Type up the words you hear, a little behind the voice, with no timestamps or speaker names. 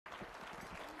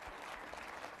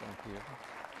you.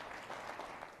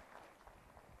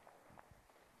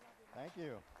 Thank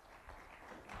you.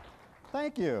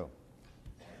 Thank you.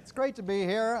 It's great to be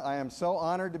here. I am so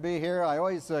honored to be here. I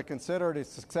always consider it a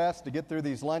success to get through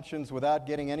these luncheons without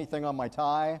getting anything on my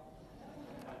tie.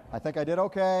 I think I did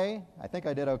okay.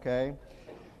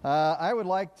 I would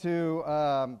like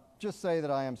to just say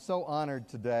that I am so honored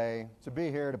today to be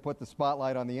here to put the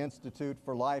spotlight on the Institute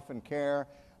for Life and Care.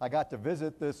 I got to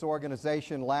visit this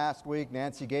organization last week.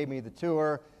 Nancy gave me the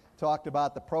tour, talked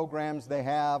about the programs they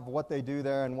have, what they do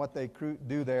there, and what they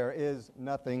do there is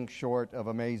nothing short of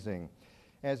amazing.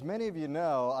 As many of you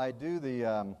know, I do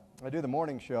the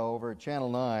morning show over at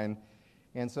Channel 9,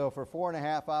 and so for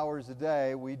 4.5 hours a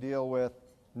day, we deal with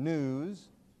news.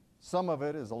 Some of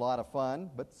it is a lot of fun,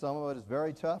 but some of it is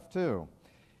very tough too.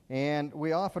 And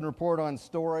we often report on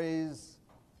stories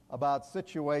about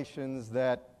situations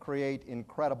that create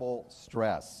incredible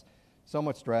stress. So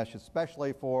much stress,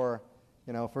 especially for,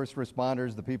 first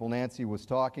responders, the people Nancy was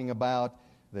talking about,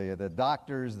 the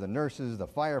doctors, the nurses, the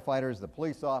firefighters, the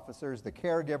police officers, the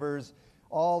caregivers.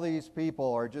 All these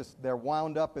people are they're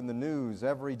wound up in the news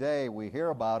every day. We hear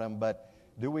about them, but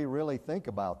do we really think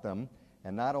about them?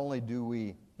 And not only do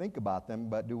we think about them,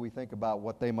 but do we think about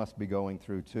what they must be going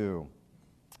through too?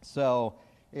 So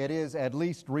it is at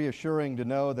least reassuring to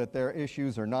know that their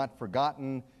issues are not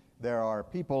forgotten. There are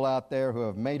people out there who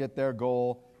have made it their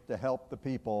goal to help the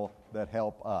people that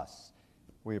help us.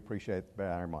 We appreciate it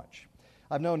very much.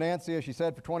 I've known Nancy, as she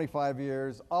said, for 25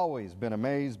 years, always been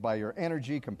amazed by your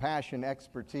energy, compassion,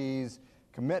 expertise,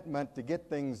 commitment to get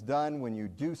things done. When you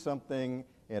do something,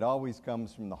 it always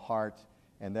comes from the heart,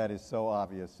 and that is so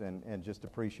obvious, and just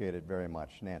appreciate it very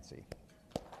much. Nancy.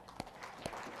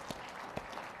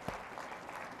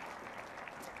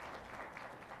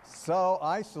 So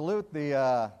I salute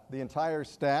the entire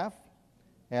staff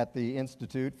at the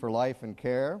Institute for Life and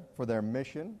Care for their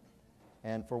mission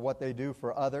and for what they do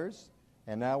for others.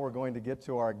 And now we're going to get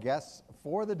to our guests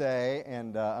for the day,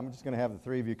 and I'm just going to have the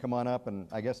three of you come on up and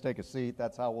I guess take a seat.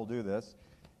 That's how we'll do this.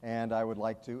 And I would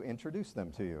like to introduce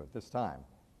them to you at this time.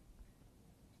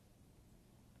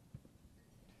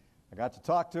 I got to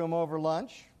talk to them over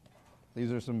lunch.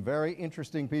 These are some very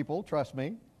interesting people, trust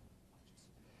me.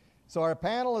 So our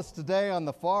panelists today on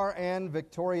the far end,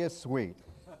 Victoria Sweet.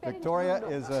 Victoria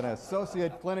is an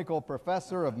associate clinical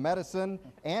professor of medicine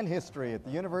and history at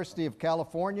the University of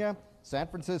California, San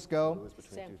Francisco.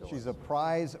 She's a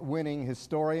prize-winning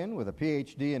historian with a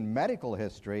PhD in medical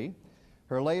history.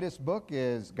 Her latest book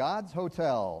is God's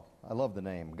Hotel. I love the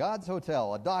name. God's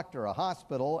Hotel, a doctor, a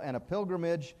hospital, and a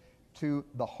pilgrimage to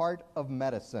the heart of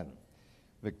medicine.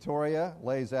 Victoria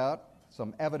lays out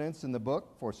some evidence in the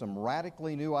book for some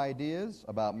radically new ideas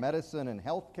about medicine and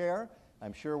health care.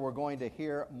 I'm sure we're going to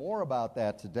hear more about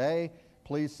that today.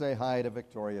 Please say hi to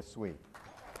Victoria Sweet.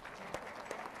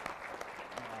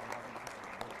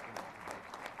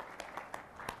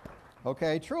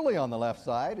 Okay, truly on the left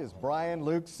side is Brian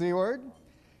Luke Seaward.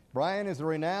 Brian is a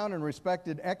renowned and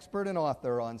respected expert and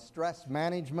author on stress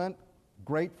management.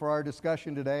 Great for our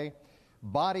discussion today.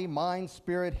 Body, mind,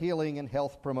 spirit healing, and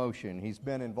health promotion. He's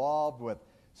been involved with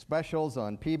specials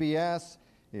on PBS.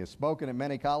 He has spoken at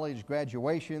many college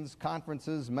graduations,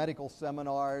 conferences, medical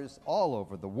seminars all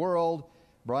over the world.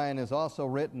 Brian has also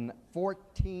written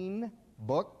 14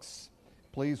 books.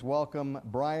 Please welcome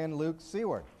Brian Luke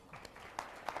Seaward.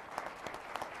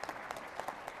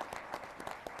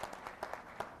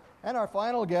 And our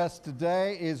final guest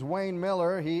today is Wayne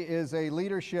Muller. He is a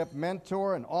leadership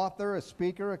mentor, an author, a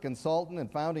speaker, a consultant,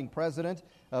 and founding president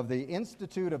of the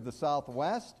Institute of the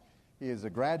Southwest. He is a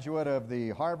graduate of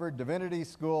the Harvard Divinity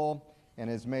School and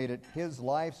has made it his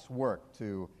life's work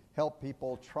to help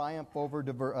people triumph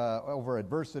over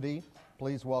adversity.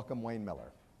 Please welcome Wayne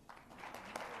Muller.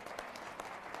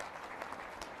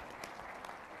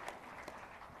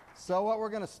 So what we're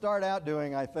going to start out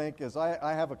doing, I think, is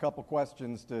I have a couple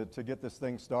questions to get this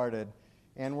thing started.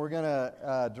 And we're going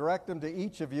to direct them to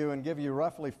each of you and give you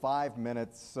roughly 5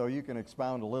 minutes so you can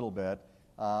expound a little bit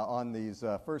on these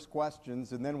first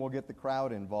questions. And then we'll get the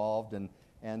crowd involved,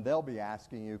 and they'll be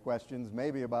asking you questions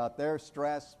maybe about their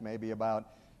stress, maybe about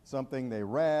something they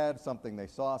read, something they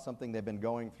saw, something they've been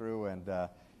going through.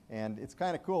 And it's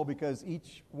kind of cool because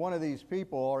each one of these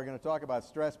people are going to talk about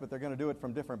stress, but they're going to do it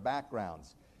from different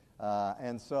backgrounds.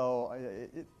 And so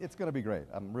it's going to be great.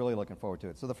 I'm really looking forward to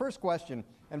it. So the first question,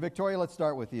 and Victoria, let's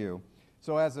start with you.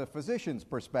 So as a physician's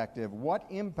perspective, what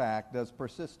impact does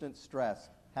persistent stress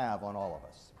have on all of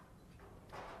us?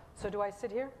 So do I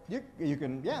sit here? You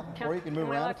can, yeah, or you can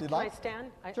move around if you'd like. Can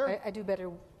I stand? Sure. I do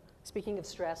better, speaking of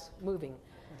stress, moving.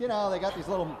 you know, they got these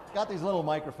little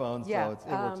microphones, Yeah, so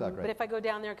it works out great. but if I go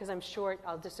down there because I'm short,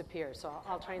 I'll disappear. So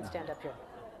I'll try and stand up here.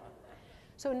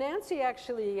 So Nancy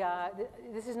actually,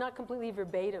 this is not completely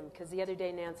verbatim because the other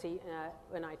day Nancy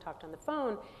and I talked on the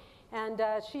phone, and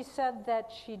she said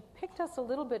that she'd picked us a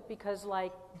little bit because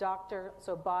like doctor,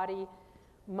 so body,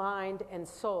 mind, and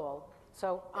soul.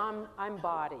 So I'm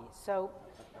body. So,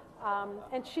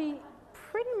 and she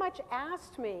pretty much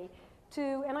asked me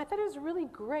to, and I thought it was really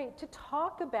great, to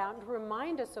talk about and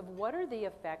remind us of what are the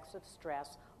effects of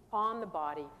stress on the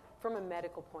body from a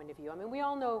medical point of view. I mean, we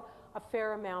all know a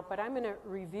fair amount, but I'm going to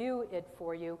review it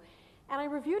for you. And I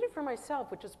reviewed it for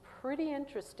myself, which is pretty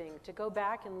interesting to go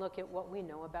back and look at what we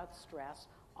know about stress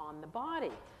on the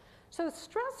body. So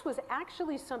stress was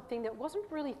actually something that wasn't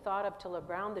really thought of till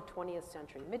around the 20th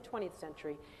century, mid-20th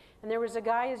century. And there was a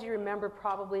guy, as you remember,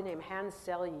 probably named Hans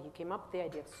Selye. He came up with the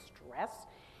idea of stress.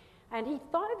 And he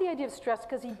thought of the idea of stress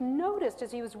because he noticed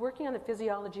as he was working on the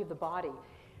physiology of the body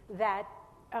that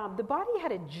the body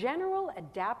had a general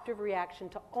adaptive reaction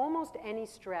to almost any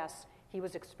stress he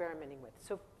was experimenting with.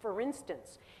 So for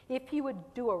instance, if he would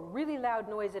do a really loud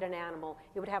noise at an animal,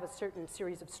 it would have a certain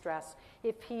series of stress.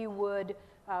 If he would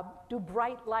do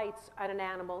bright lights at an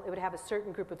animal, it would have a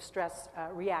certain group of stress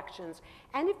reactions.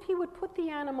 And if he would put the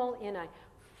animal in a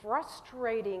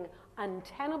frustrating,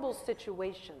 untenable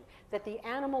situation that the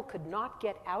animal could not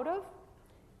get out of,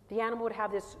 the animal would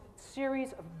have this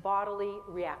series of bodily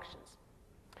reactions.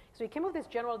 So he came up with this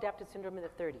general adaptive syndrome in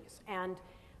the 30s, and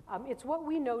it's what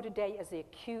we know today as the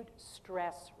acute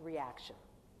stress reaction.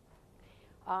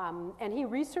 And he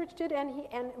researched it,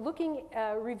 and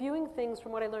reviewing things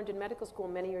from what I learned in medical school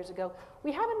many years ago,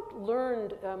 we haven't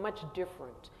learned much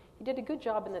different. He did a good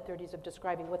job in the 30s of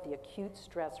describing what the acute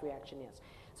stress reaction is.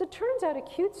 So it turns out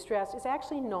acute stress is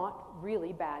actually not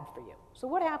really bad for you. So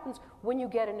what happens when you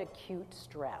get an acute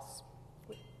stress?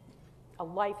 A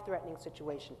life-threatening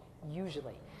situation,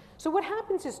 usually. So what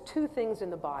happens is two things in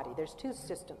the body. There's two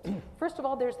systems. First of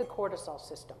all, there's the cortisol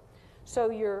system. So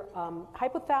your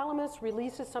hypothalamus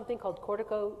releases something called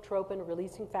corticotropin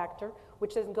releasing factor,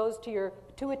 which then goes to your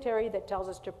pituitary that tells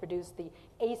us to produce the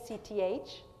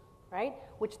ACTH, right?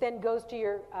 Which then goes to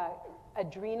your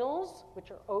adrenals,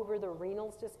 which are over the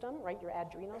renal system, right? Your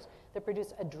adrenals that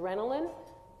produce adrenaline,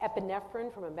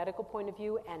 epinephrine from a medical point of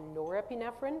view, and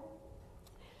norepinephrine.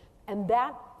 And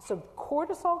so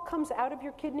cortisol comes out of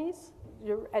your kidneys,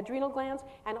 your adrenal glands,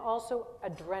 and also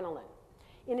adrenaline.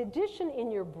 In addition,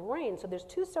 in your brain, so there's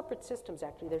two separate systems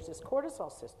actually. There's this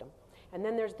cortisol system, and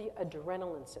then there's the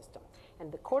adrenaline system.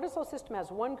 And the cortisol system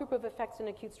has one group of effects in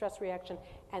acute stress reaction,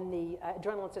 and the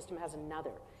adrenaline system has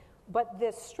another. But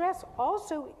this stress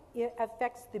also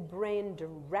affects the brain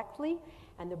directly,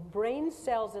 and the brain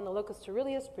cells in the locus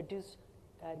coeruleus produce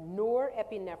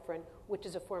norepinephrine, which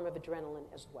is a form of adrenaline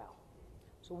as well.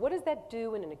 So what does that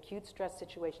do in an acute stress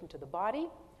situation to the body?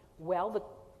 Well, the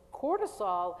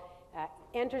cortisol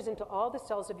enters into all the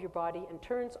cells of your body and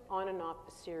turns on and off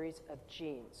a series of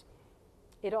genes.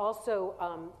 It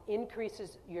also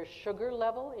increases your sugar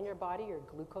level in your body, your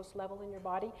glucose level in your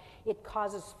body. It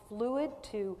causes fluid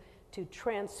to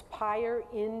transpire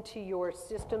into your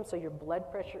system, so your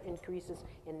blood pressure increases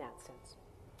in that sense.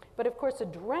 But of course,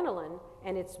 adrenaline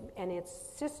and its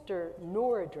sister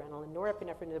noradrenaline,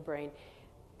 norepinephrine in the brain,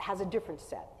 has a different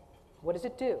set. What does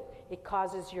it do? It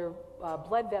causes your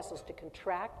blood vessels to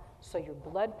contract, so your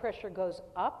blood pressure goes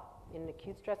up in an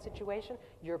acute stress situation,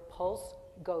 your pulse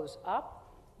goes up,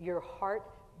 your heart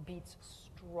beats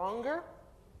stronger,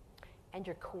 and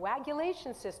your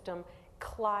coagulation system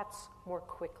clots more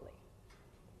quickly.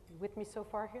 You with me so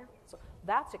far here? So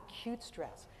that's acute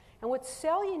stress. And what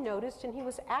Selye noticed, and he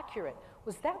was accurate,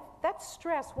 was that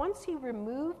stress, once he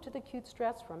removed the acute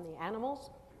stress from the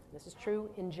animals, this is true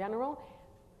in general,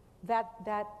 that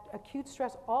acute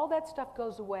stress, all that stuff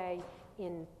goes away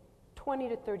in 20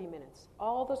 to 30 minutes.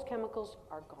 All those chemicals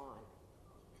are gone.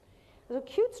 The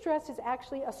acute stress is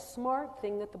actually a smart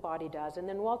thing that the body does. And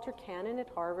then Walter Cannon at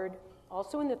Harvard,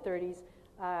 also in the 30s,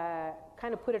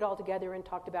 kind of put it all together and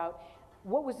talked about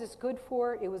what was this good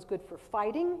for? It was good for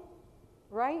fighting,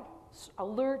 right?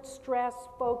 Alert, stress,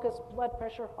 focus, blood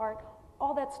pressure, heart,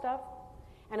 all that stuff.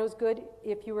 And it was good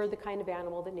if you were the kind of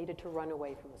animal that needed to run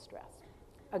away from the stress.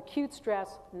 Acute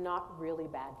stress, not really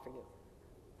bad for you.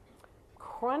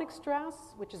 Chronic stress,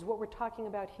 which is what we're talking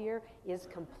about here, is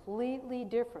completely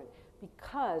different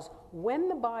because when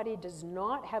the body does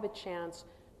not have a chance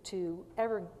to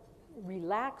ever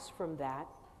relax from that,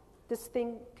 this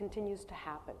thing continues to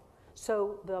happen.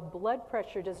 So the blood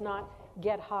pressure does not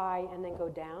get high and then go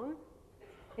down.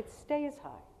 It stays high.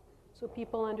 So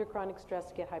people under chronic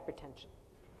stress get hypertension.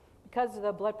 Because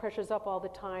the blood pressure's up all the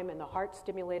time and the heart's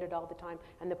stimulated all the time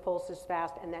and the pulse is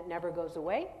fast and that never goes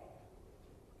away,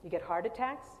 you get heart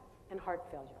attacks and heart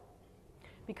failure.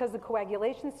 Because the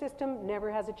coagulation system never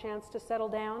has a chance to settle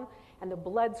down and the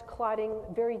blood's clotting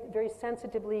very, very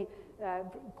sensitively,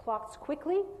 clots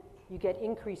quickly, you get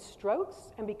increased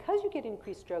strokes. And because you get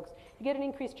increased strokes, you get an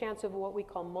increased chance of what we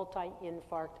call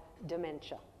multi-infarct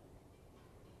dementia.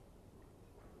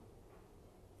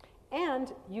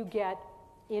 And you get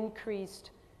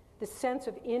the sense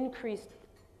of increased,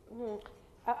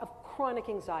 of chronic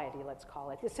anxiety, let's call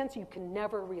it, the sense you can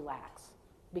never relax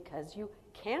because you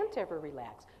can't ever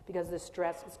relax because the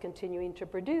stress is continuing to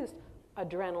produce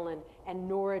adrenaline and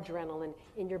noradrenaline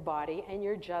in your body and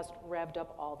you're just revved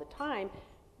up all the time.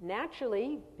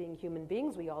 Naturally, being human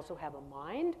beings, we also have a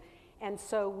mind, and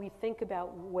so we think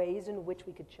about ways in which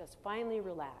we could just finally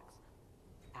relax.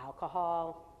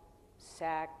 Alcohol,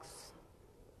 sex,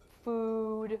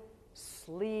 food,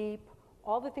 sleep,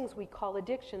 all the things we call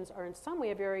addictions are in some way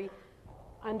a very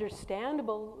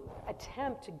understandable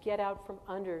attempt to get out from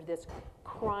under this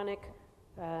chronic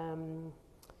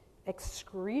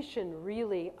excretion,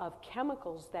 really, of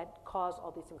chemicals that cause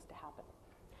all these things to happen.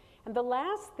 And the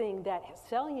last thing that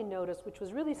Celia noticed, which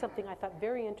was really something I thought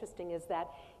very interesting, is that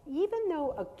even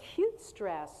though acute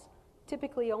stress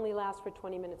typically only lasts for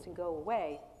 20 minutes and go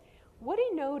away, what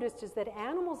he noticed is that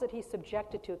animals that he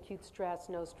subjected to acute stress,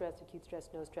 no stress, acute stress,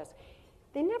 no stress,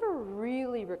 they never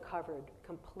really recovered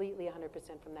completely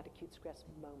 100% from that acute stress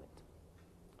moment.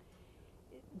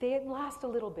 They last a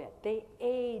little bit. They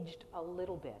aged a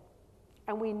little bit.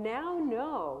 And we now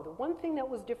know, the one thing that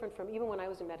was different from even when I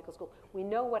was in medical school, we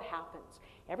know what happens.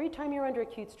 Every time you're under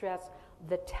acute stress,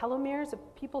 the telomeres, have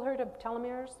people heard of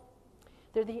telomeres?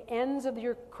 They're the ends of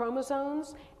your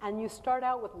chromosomes, and you start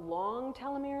out with long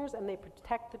telomeres, and they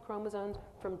protect the chromosomes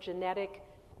from genetic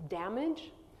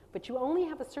damage, but you only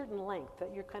have a certain length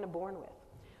that you're kind of born with.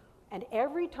 And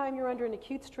every time you're under an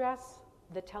acute stress,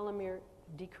 the telomere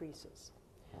decreases.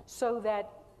 So that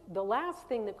the last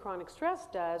thing that chronic stress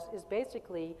does is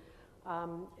basically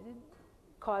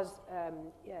cause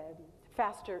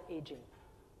faster aging.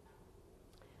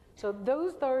 So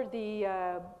those are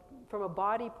the, from a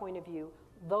body point of view,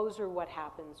 those are what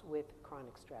happens with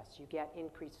chronic stress. You get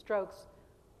increased strokes,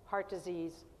 heart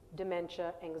disease,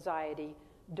 dementia, anxiety,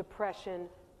 depression,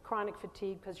 chronic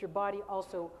fatigue, because your body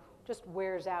also just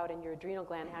wears out and your adrenal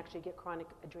gland actually get chronic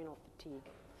adrenal fatigue,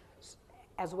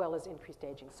 as well as increased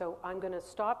aging. So I'm going to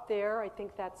stop there. I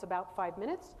think that's about 5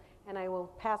 minutes, and I will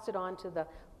pass it on to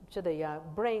the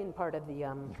brain part of the.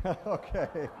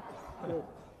 Okay.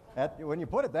 When you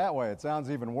put it that way, it sounds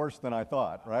even worse than I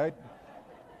thought, right?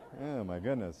 Oh my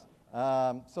goodness.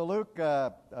 So Luke,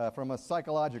 from a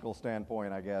psychological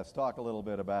standpoint, I guess, talk a little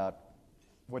bit about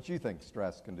what you think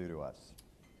stress can do to us.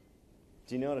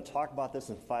 Do you know, to talk about this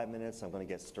in 5 minutes, I'm going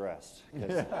to get stressed.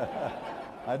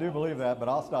 I do believe that, but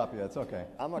I'll stop you. It's okay.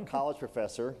 I'm a college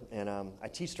professor, and I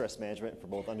teach stress management for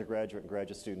both undergraduate and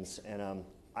graduate students, and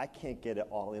I can't get it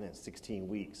all in 16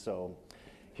 weeks. So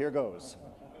here goes.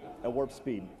 At warp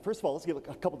speed. First of all, let's give a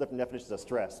couple different definitions of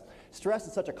stress. Stress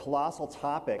is such a colossal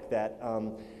topic that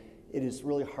it is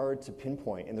really hard to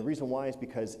pinpoint. And the reason why is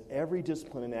because every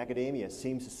discipline in academia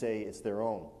seems to say it's their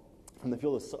own. From the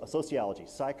field of sociology,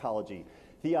 psychology,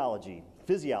 theology,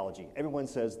 physiology, everyone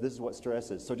says this is what stress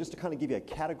is. So just to kind of give you a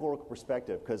categorical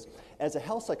perspective, because as a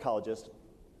health psychologist,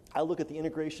 I look at the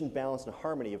integration, balance, and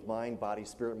harmony of mind, body,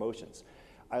 spirit, emotions.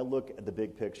 I look at the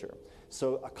big picture.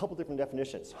 So a couple different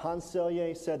definitions. Hans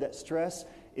Selye said that stress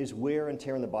is wear and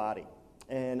tear in the body.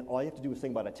 And all you have to do is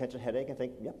think about a tension headache and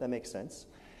think, yep, that makes sense.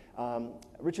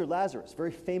 Richard Lazarus,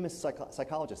 very famous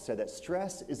psychologist, said that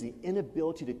stress is the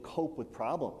inability to cope with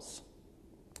problems.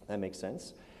 That makes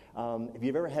sense. If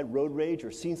you've ever had road rage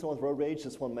or seen someone with road rage,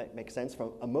 this one might make sense.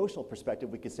 From an emotional perspective,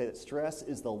 we could say that stress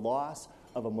is the loss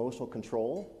of emotional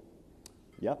control.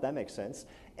 Yep, that makes sense.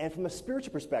 And from a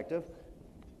spiritual perspective,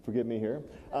 forgive me here,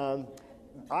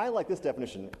 I like this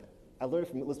definition. I learned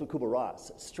it from Elizabeth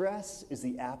Kubler-Ross. Stress is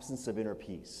the absence of inner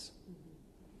peace.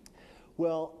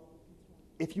 Well,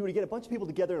 if you were to get a bunch of people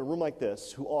together in a room like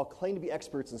this who all claim to be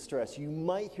experts in stress, you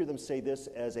might hear them say this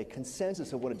as a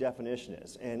consensus of what a definition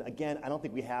is. And again, I don't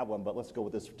think we have one, but let's go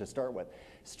with this to start with.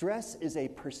 Stress is a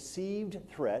perceived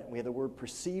threat. We have the word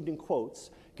perceived in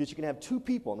quotes because you can have two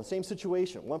people in the same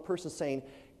situation. One person saying,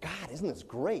 God, isn't this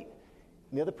great?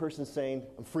 And the other person saying,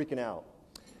 I'm freaking out.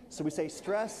 So we say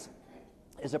stress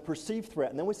is a perceived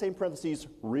threat. And then we say in parentheses,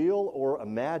 real or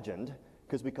imagined,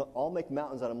 because we can all make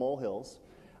mountains out of molehills.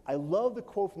 I love the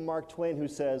quote from Mark Twain who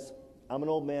says, I'm an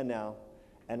old man now,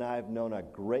 and I've known a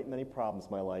great many problems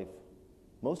in my life,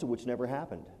 most of which never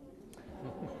happened.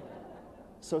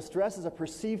 So stress is a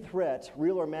perceived threat,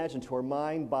 real or imagined, to our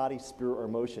mind, body, spirit, or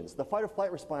emotions. The fight or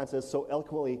flight response, as so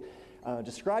eloquently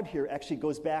described here, actually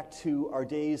goes back to our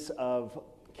days of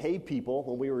cave people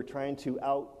when we were trying to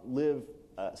outlive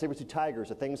saber-tooth tigers,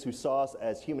 the things who saw us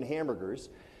as human hamburgers.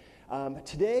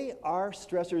 Today, our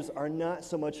stressors are not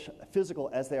so much physical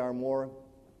as they are more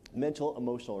mental,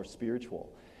 emotional, or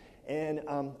spiritual. And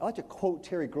I like to quote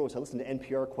Terry Gross. I listen to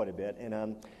NPR quite a bit,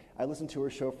 and I listened to her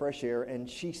show Fresh Air, and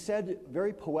she said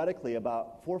very poetically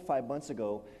about 4 or 5 months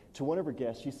ago to one of her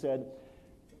guests, she said,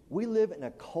 "We live in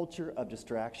a culture of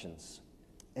distractions."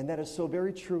 And that is so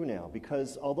very true now,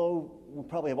 because although we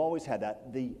probably have always had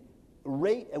that, the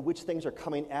rate at which things are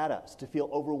coming at us to feel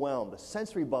overwhelmed, the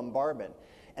sensory bombardment,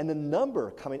 and the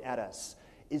number coming at us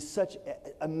is such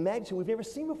a magnitude we've never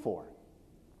seen before.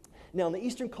 Now, in the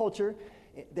Eastern culture,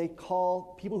 they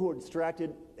call people who are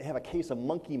distracted, they have a case of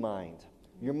monkey mind.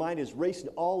 Your mind is racing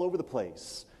all over the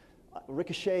place.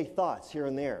 Ricochet thoughts here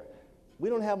and there. We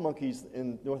don't have monkeys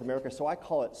in North America, so I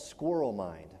call it squirrel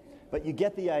mind. But you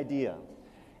get the idea.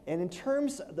 And in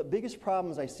terms of the biggest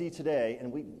problems I see today,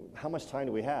 and how much time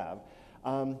do we have?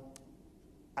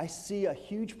 I see a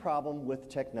huge problem with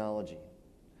technology.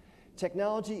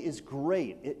 Technology is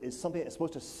great. It is something that's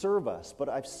supposed to serve us, but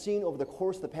I've seen over the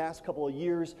course of the past couple of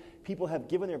years, people have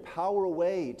given their power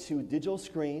away to digital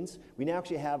screens. We now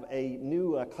actually have a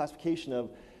new classification of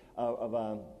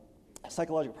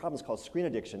psychological problems called screen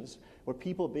addictions, where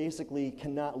people basically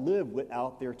cannot live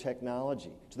without their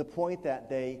technology, to the point that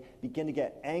they begin to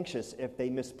get anxious if they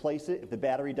misplace it, if the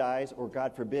battery dies, or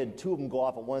God forbid, 2 of them go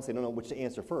off at once, they don't know which to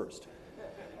answer first.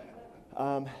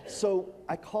 So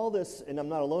I call this, and I'm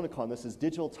not alone in calling this, is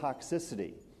digital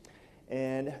toxicity.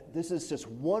 And this is just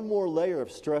one more layer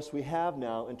of stress we have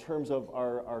now in terms of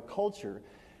our culture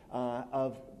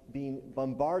of being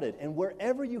bombarded. And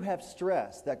wherever you have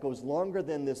stress that goes longer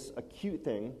than this acute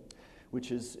thing,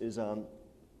 which is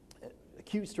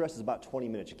acute stress is about 20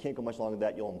 minutes. You can't go much longer than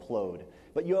that, you'll implode.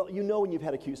 But you know when you've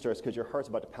had acute stress because your heart's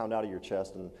about to pound out of your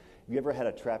chest. And if you ever had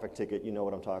a traffic ticket, you know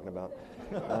what I'm talking about.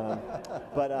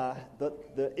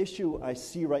 But the issue I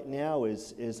see right now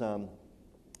is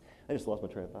I just lost my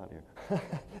train of thought here.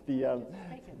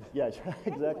 Yeah,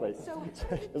 exactly.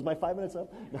 Is my 5 minutes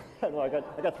up? No, I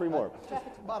got 3 more.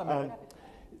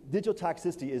 Digital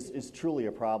toxicity is truly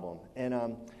a problem,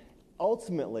 and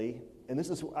ultimately, and this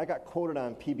is I got quoted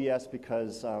on PBS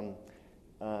because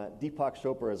Deepak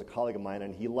Chopra is a colleague of mine,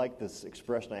 and he liked this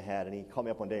expression I had, and he called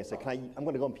me up one day and said, I'm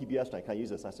going to go on PBS tonight, can I use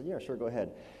this? And I said, yeah, sure, go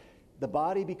ahead. The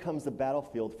body becomes the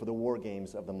battlefield for the war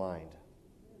games of the mind.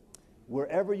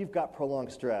 Wherever you've got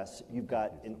prolonged stress, you've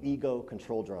got an ego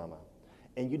control drama.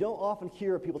 And you don't often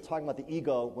hear people talking about the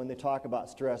ego when they talk about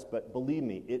stress, but believe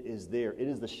me, it is there. It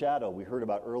is the shadow we heard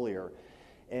about earlier.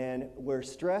 And where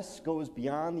stress goes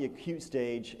beyond the acute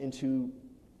stage into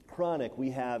chronic, we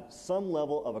have some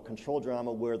level of a control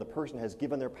drama where the person has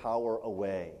given their power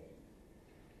away.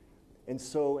 And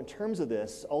so in terms of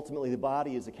this, ultimately the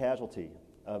body is a casualty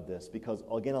of this because,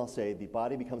 again, I'll say the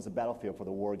body becomes the battlefield for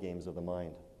the war games of the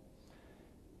mind.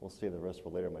 We'll save the rest for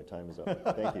later. My time is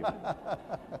up. Thank you.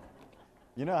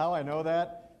 You know how I know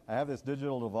that? I have this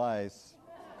digital device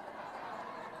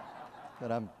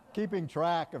that I'm keeping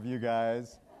track of you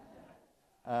guys.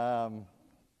 Gosh,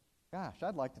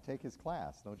 I'd like to take his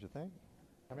class, don't you think?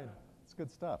 I mean, it's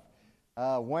good stuff.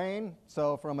 Wayne,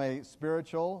 so from a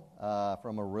spiritual,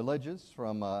 from a religious,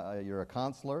 you're a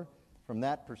counselor. From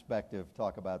that perspective,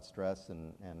 talk about stress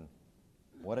and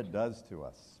what it does to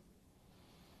us.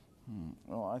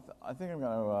 Well, I think I'm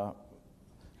going to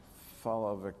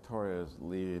follow Victoria's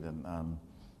lead and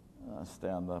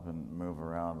stand up and move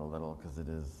around a little because it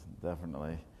is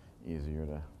definitely easier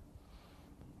to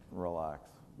relax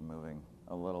moving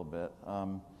a little bit.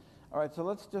 All right, so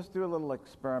let's just do a little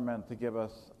experiment to give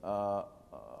us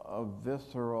a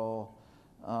visceral,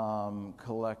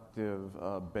 collective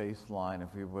baseline,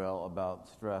 if you will, about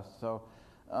stress. So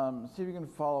see if you can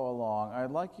follow along.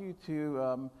 I'd like you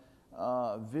to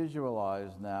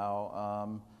visualize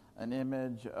now an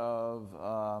image of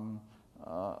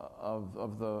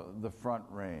the Front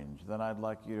Range. Then I'd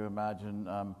like you to imagine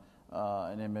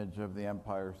an image of the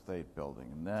Empire State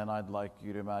Building. And then I'd like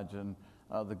you to imagine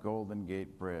the Golden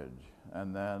Gate Bridge.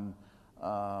 And then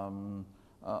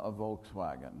a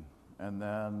Volkswagen. And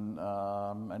then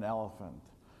an elephant.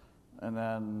 And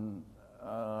then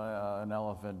an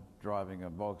elephant driving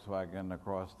a Volkswagen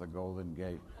across the Golden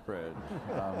Gate Bridge.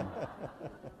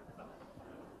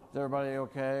 Is everybody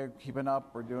okay? Keeping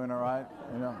up? We're doing all right?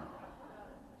 You know?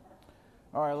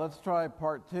 All right, let's try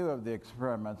part 2 of the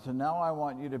experiment. So now I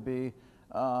want you to be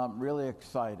really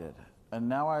excited. And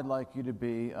now I'd like you to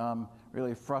be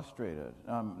really frustrated.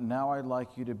 Now I'd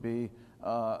like you to be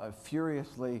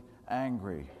furiously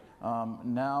angry.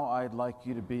 Now I'd like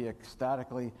you to be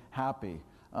ecstatically happy.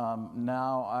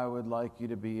 Now I would like you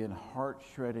to be in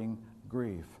heart-shredding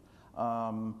grief.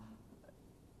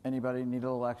 Anybody need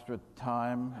a little extra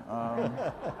time?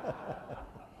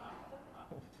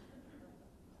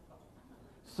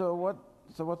 So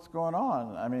what's going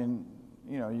on? I mean,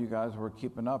 you guys were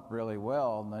keeping up really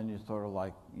well, and then you sort of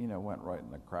went right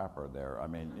in the crapper there. I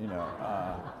mean,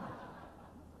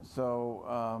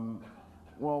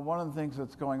 well, one of the things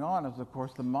that's going on is, of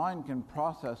course, the mind can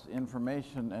process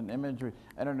information and imagery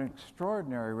at an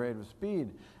extraordinary rate of speed.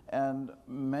 And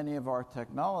many of our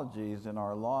technologies in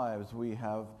our lives we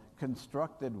have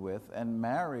constructed with and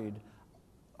married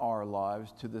our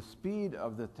lives to the speed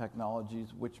of the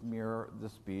technologies which mirror the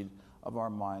speed of our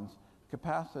mind's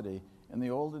capacity. In the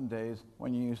olden days,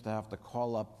 when you used to have to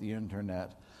call up the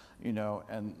internet,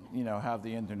 and have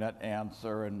the internet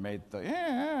answer and make the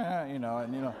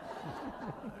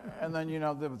and then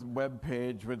the web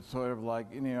page would sort of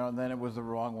and then it was the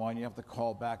wrong one. You have to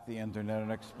call back the internet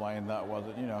and explain that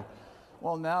wasn't.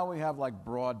 Well, now we have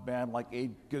broadband,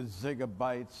 8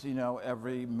 gigabytes,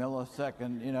 every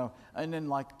millisecond, and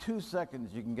in 2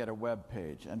 seconds you can get a web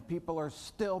page, and people are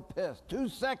still pissed. 2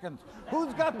 seconds?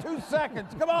 Who's got 2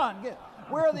 seconds? Come on,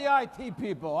 where are the IT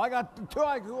people? I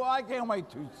can't wait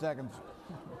 2 seconds.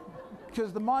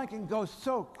 Because the mind can go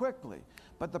so quickly.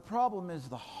 But the problem is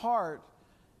the heart,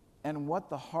 and what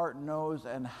the heart knows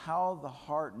and how the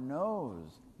heart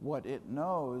knows what it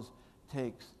knows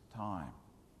takes time.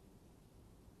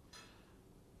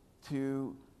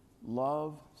 To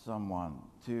love someone,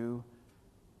 to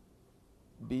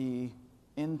be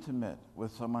intimate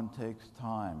with someone takes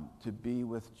time. To be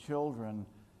with children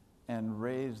and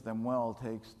raise them well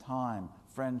takes time.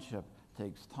 Friendship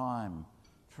takes time.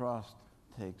 Trust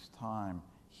takes time.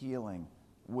 Healing,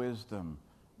 wisdom,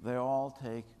 they all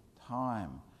take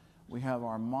time. We have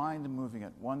our mind moving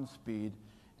at one speed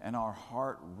and our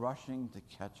heart rushing to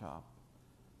catch up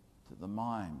to the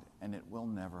mind, and it will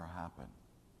never happen.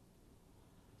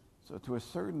 So to a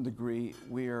certain degree,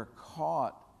 we are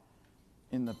caught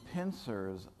in the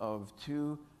pincers of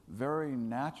two very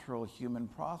natural human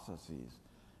processes.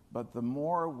 But the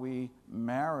more we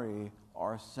marry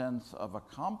our sense of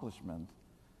accomplishment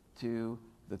to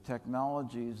the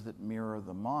technologies that mirror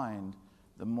the mind,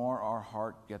 the more our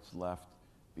heart gets left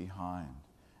behind.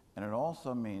 And it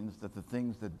also means that the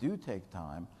things that do take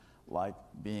time, like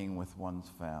being with one's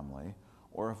family,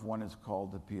 or if one is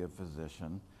called to be a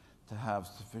physician, to have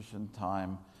sufficient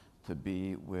time to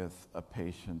be with a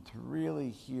patient, to really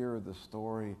hear the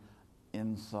story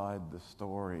inside the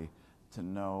story, to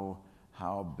know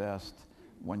how best,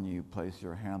 when you place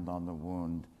your hand on the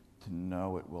wound, to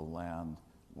know it will land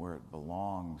where it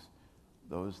belongs.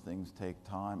 Those things take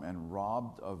time, and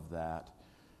robbed of that,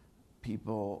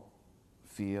 people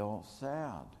feel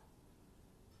sad.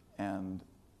 And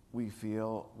we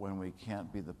feel when we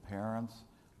can't be the parents,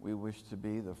 we wish to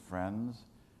be the friends,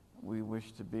 we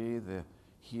wish to be the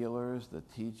healers, the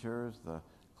teachers, the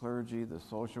clergy, the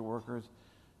social workers.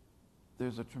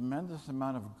 There's a tremendous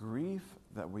amount of grief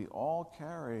that we all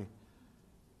carry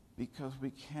because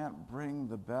we can't bring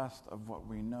the best of what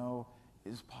we know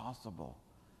is possible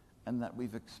and that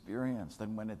we've experienced.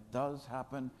 And when it does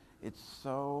happen, it's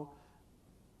so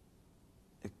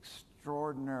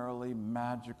extraordinarily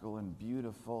magical and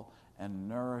beautiful and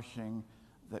nourishing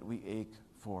that we ache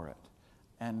for it.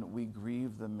 And we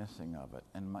grieve the missing of it.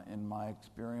 And in my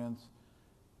experience,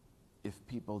 if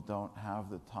people don't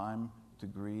have the time to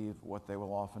grieve, what they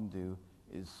will often do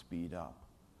is speed up.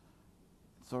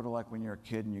 It's sort of like when you're a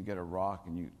kid and you get a rock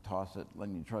and you toss it,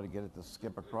 and you try to get it to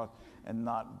skip across and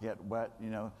not get wet,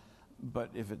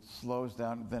 But if it slows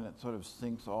down, then it sort of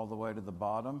sinks all the way to the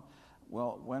bottom.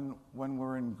 Well, when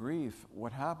we're in grief,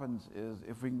 what happens is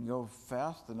if we can go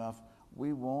fast enough,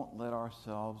 we won't let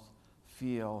ourselves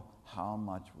feel how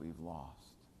much we've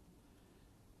lost.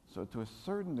 So to a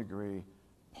certain degree,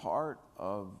 part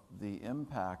of the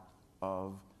impact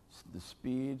of the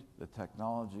speed, the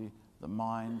technology, the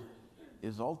mind,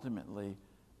 is ultimately,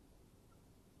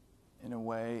 in a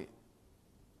way,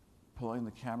 pulling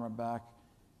the camera back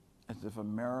as if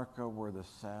America were the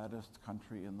saddest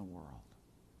country in the world.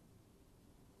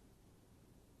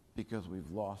 Because we've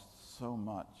lost so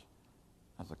much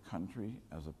as a country,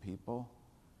 as a people,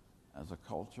 as a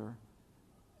culture,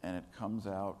 and it comes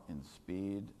out in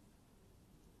speed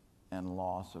and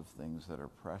loss of things that are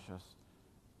precious,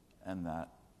 and that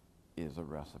is a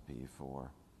recipe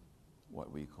for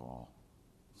what we call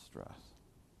stress.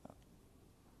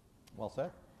 Well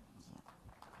said.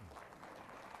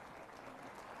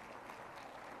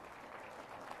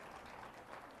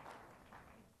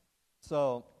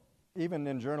 So even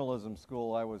in journalism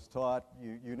school, I was taught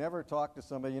you never talk to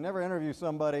somebody, you never interview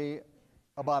somebody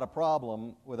about a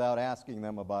problem without asking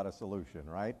them about a solution,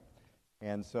 right?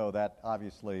 And so that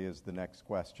obviously is the next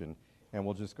question. And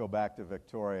we'll just go back to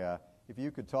Victoria. If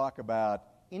you could talk about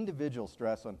individual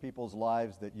stress on people's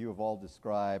lives that you have all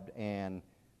described, and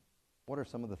what are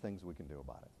some of the things we can do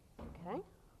about it? Okay.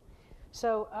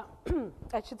 So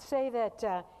I should say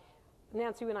that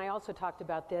Nancy and I also talked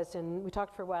about this, and we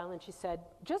talked for a while, and she said,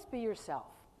 just be yourself.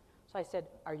 So I said,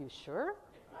 are you sure?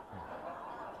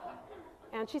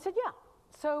 And she said, yeah.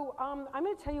 So I'm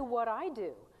going to tell you what I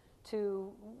do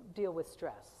to deal with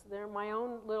stress. They're my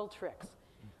own little tricks.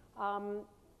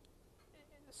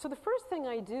 So the first thing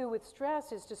I do with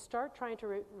stress is to start trying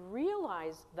to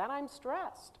realize that I'm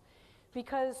stressed.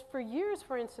 Because for years,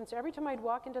 for instance, every time I'd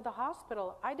walk into the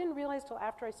hospital, I didn't realize till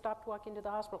after I stopped walking to the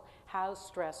hospital how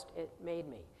stressed it made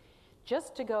me.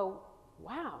 Just to go,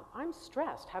 wow, I'm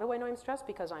stressed. How do I know I'm stressed?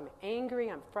 Because I'm angry,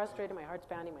 I'm frustrated, my heart's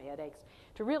pounding, my head aches.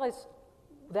 To realize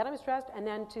that I'm stressed, and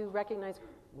then to recognize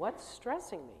what's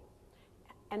stressing me.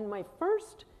 And my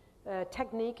first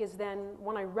technique is then,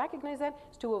 when I recognize that,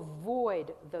 is to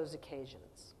avoid those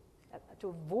occasions. To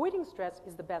avoiding stress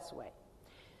is the best way.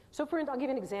 So for instance, I'll give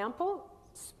you an example.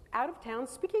 Out-of-town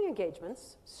speaking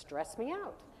engagements stress me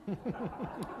out.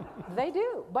 They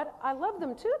do, but I love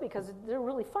them too because they're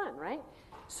really fun, right?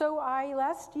 So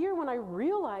last year when I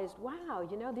realized, wow,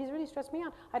 these really stress me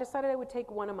out, I decided I would take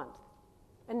one a month.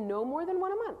 And no more than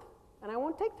one a month. And I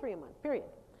won't take 3 a month, period.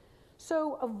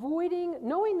 So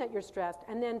knowing that you're stressed,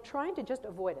 and then trying to just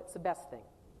avoid it, it's the best thing.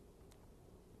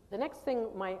 The next thing,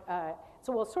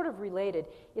 sort of related,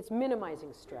 it's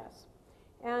minimizing stress.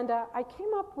 And I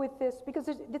came up with this because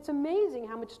it's amazing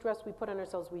how much stress we put on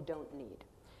ourselves we don't need.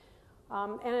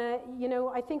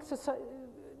 I think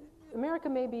America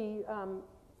may be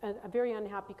a very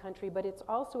unhappy country, but it's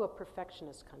also a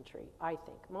perfectionist country, I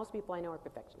think. Most people I know are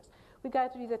perfectionists. We've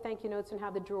got to do the thank you notes and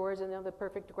have the drawers and the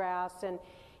perfect grass and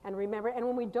remember. And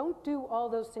when we don't do all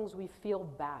those things, we feel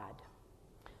bad.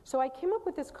 So I came up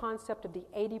with this concept of the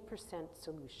 80%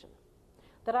 solution,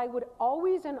 that I would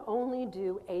always and only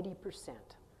do 80%.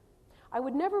 I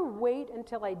would never wait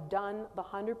until I'd done the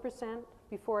 100%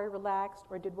 before I relaxed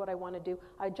or did what I want to do.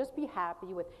 I'd just be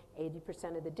happy with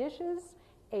 80% of the dishes,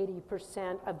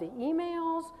 80% of the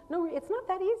emails. No, it's not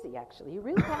that easy, actually. You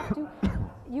really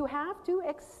have to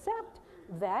accept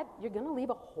that you're going to leave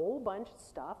a whole bunch of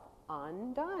stuff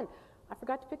undone. I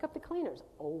forgot to pick up the cleaners.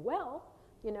 Oh, well,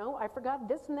 I forgot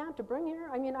this and that to bring here.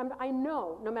 I mean, I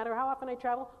know no matter how often I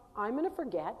travel, I'm going to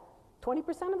forget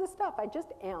 20% of the stuff. I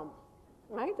just am,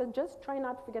 right? I just try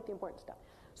not to forget the important stuff.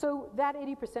 So that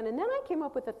 80%. And then I came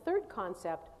up with a third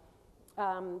concept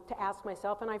to ask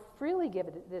myself, and I freely give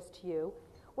this to you.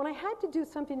 When I had to do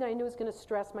something that I knew was going to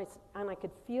stress and I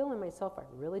could feel in myself I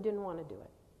really didn't want to do it,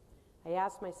 I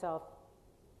asked myself,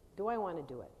 do I want to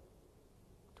do it?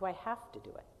 Do I have to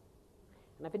do it?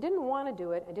 And if I didn't want to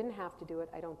do it, I didn't have to do it,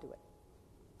 I don't do it.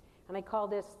 And I call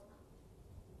this,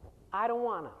 I don't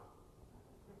want to.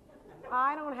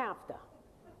 I don't have to.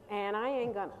 And I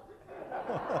ain't gonna.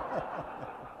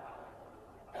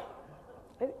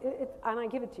 And I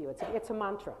give it to you. It's a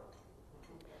mantra.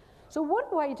 So what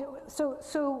do I do?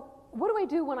 So what do I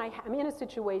do when I'm in a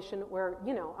situation where,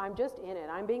 I'm just in it.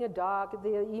 I'm being a dog, the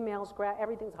emails,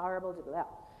 everything's horrible,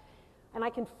 and I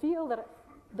can feel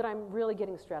that I'm really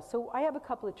getting stressed. So I have a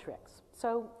couple of tricks.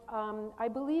 So I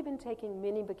believe in taking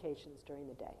mini vacations during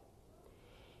the day.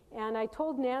 And I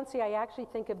told Nancy I actually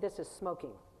think of this as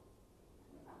smoking.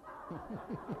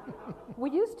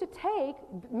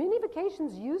 Mini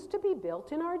vacations used to be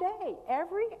built in our day.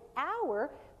 Every hour,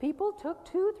 people took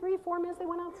 2, 3, 4 minutes, they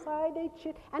went outside,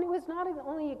 and it was not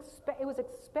only it was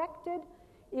expected,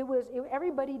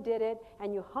 everybody did it,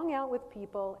 and you hung out with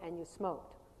people and you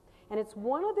smoked. And it's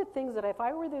one of the things that if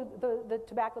I were the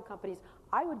tobacco companies,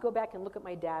 I would go back and look at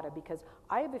my data, because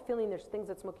I have a feeling there's things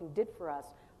that smoking did for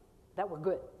us that were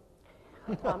good.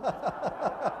 I'm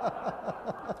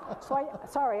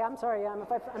sorry. I'm sure I'm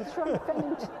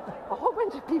offending a whole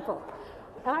bunch of people.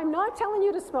 And I'm not telling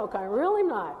you to smoke. I really am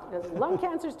not. Because lung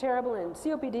cancer is terrible and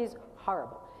COPD is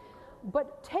horrible.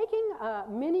 But taking a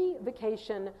mini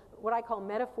vacation, what I call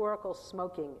metaphorical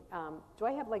smoking. Do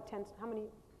I have like 10? How many?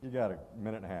 You got a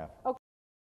minute and a half. Okay.